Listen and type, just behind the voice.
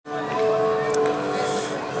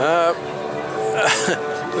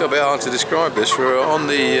A little bit hard to describe this. We're on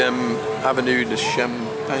the Avenue de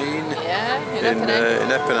Champagne in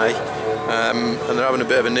Epernay, and they're having a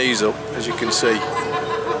bit of a knees up, as you can see.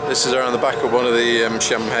 This is around the back of one of the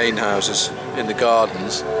champagne houses in the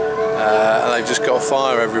gardens, and they've just got a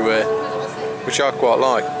fire everywhere, which I quite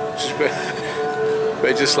like. But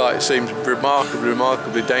it just like seems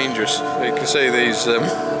remarkably dangerous. You can see these,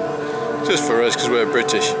 just for us because we're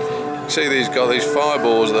British. You see these got these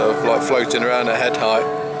fireballs that are like floating around at head height.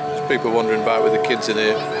 There's people wandering about with the kids in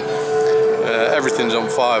here. Everything's on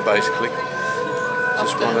fire basically.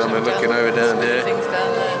 Just wondering, I'm looking over down here.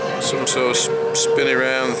 Some sort of spinny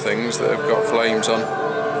round things that have got flames on.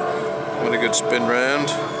 Having a good spin round,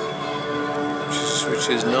 which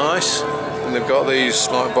is nice. And they've got these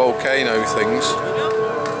like volcano things.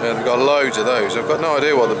 They've got loads of those. I've got no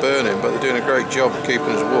idea what they're burning, but they're doing a great job of keeping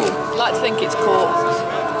us warm. I'd like to think it's cork.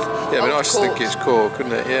 Yeah, it'd be nice to think it's cork,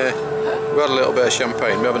 couldn't it? Yeah. We've had a little bit of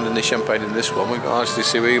champagne. We haven't done any champagne in this one. We can actually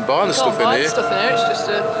see where you can buy the stuff in here. It's just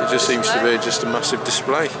a it just seems to be just a massive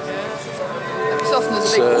display. Yeah. Every so often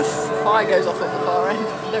there's a big fire goes off at the far end.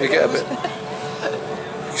 You get a bit.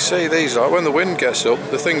 You see these, like when the wind gets up,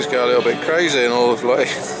 the things go a little bit crazy and all of like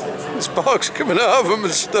sparks coming out of them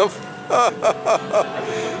and stuff.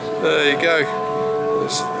 There you go.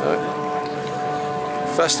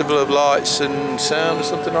 Festival of Lights and Sound or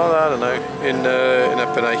something like that, I don't know, in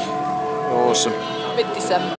Epernay. Awesome. Mid-December.